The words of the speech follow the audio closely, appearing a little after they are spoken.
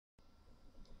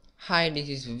Hi, this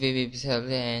is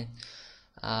VvPCHelpsvV, and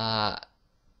uh,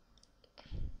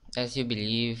 as you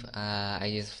believe, I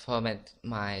just format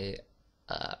my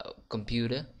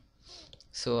computer,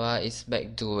 so it's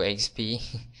back to XP.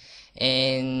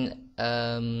 And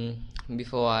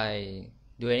before I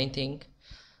do anything,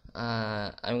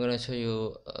 I'm gonna show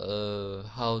you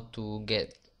how to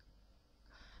get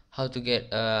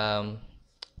the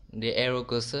Aero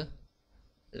cursor,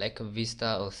 like a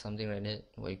Vista or something like that.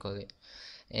 What you call it?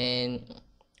 And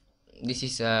this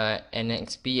is an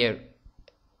XP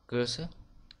cursor,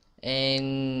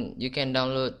 and you can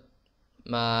download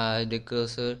the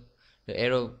cursor, the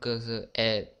Aero cursor,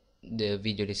 at the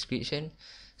video description.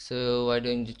 So why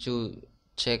don't you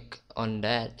check on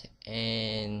that?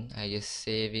 And I just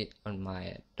save it on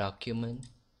my document,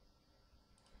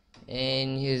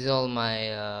 and here's all my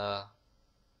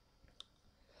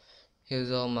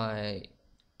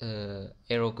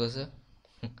Aero cursor.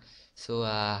 So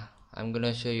I'm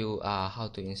gonna show you how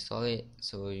to install it.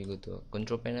 So you go to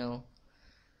control panel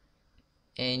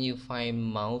and you find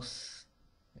mouse.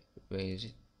 Where is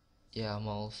it? Yeah,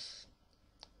 mouse.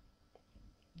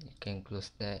 You can close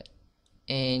that,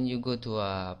 and you go to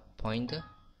a pointer.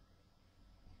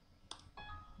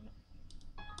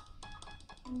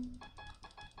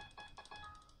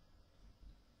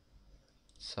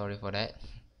 Sorry for that.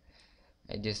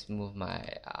 I just moved my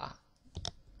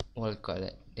what do you call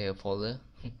it, the folder.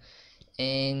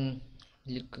 And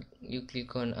you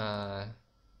click on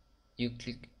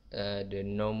the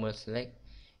normal select,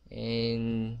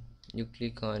 and you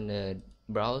click on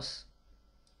browse,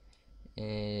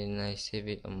 and I save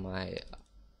it on my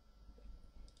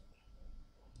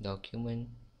document.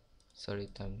 Sorry,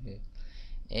 time here.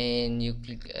 And you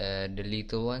click the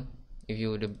little one. If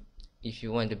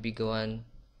you want the bigger one,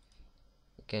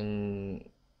 you can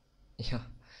yeah,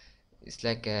 it's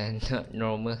like not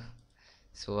normal.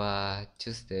 So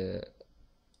choose the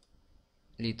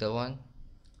little one,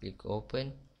 click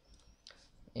open,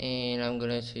 and I'm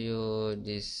gonna show you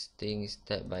this thing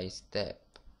step by step.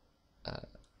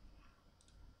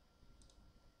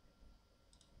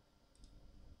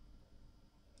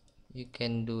 You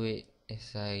can do it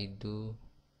as I do.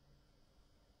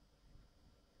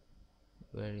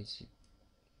 Where is it?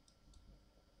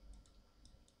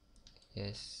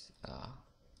 Yes,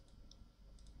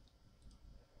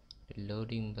 the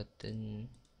loading button.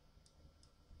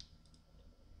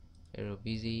 Aero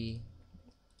busy,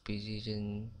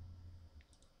 precision,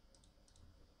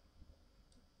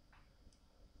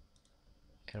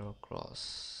 Aero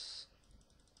cross,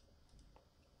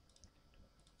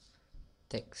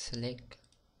 text select,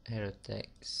 Aero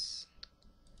text,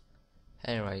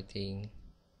 handwriting,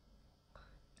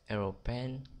 Aero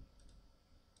pen,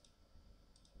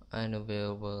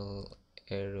 unavailable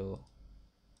Aero,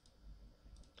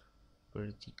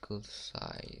 vertical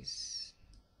size,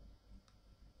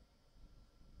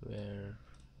 where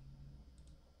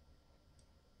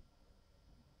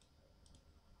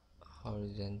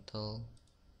horizontal,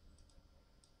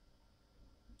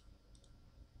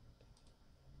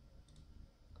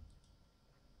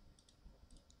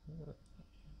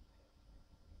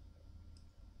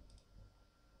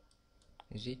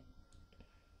 is it?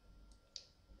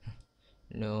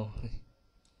 No.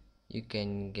 You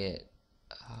can get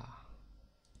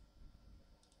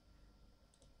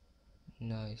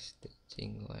nice the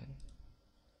thing one.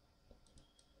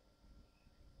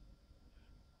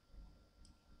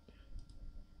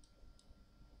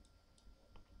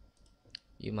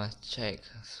 You must check.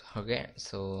 Okay,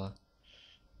 so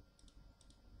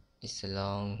it's a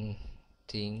long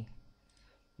thing,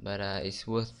 but it's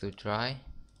worth to try.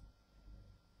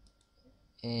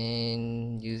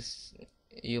 And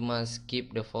you must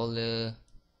keep the folder.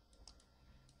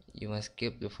 You must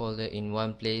keep the folder in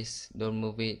one place. Don't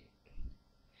move it.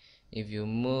 If you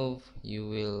move, it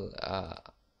will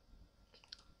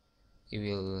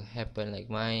happen like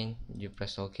mine. You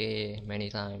press OK many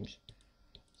times.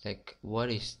 Like, what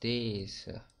is this?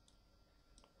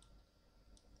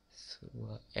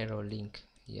 So arrow link.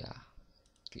 Yeah.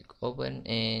 Click open,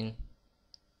 and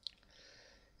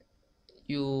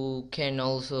you can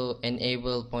also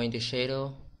enable pointer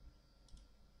shadow,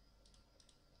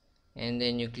 and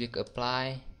then you click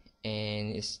apply,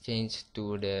 and it's changed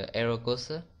to the Aero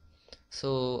cursor.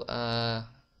 So I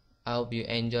hope you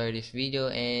enjoy this video,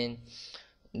 and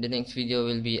the next video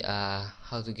will be uh,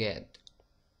 how to get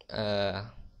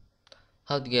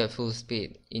full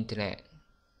speed internet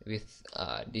with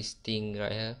this thing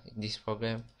right here, this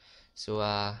program. So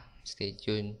stay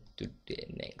tuned to the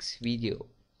next video.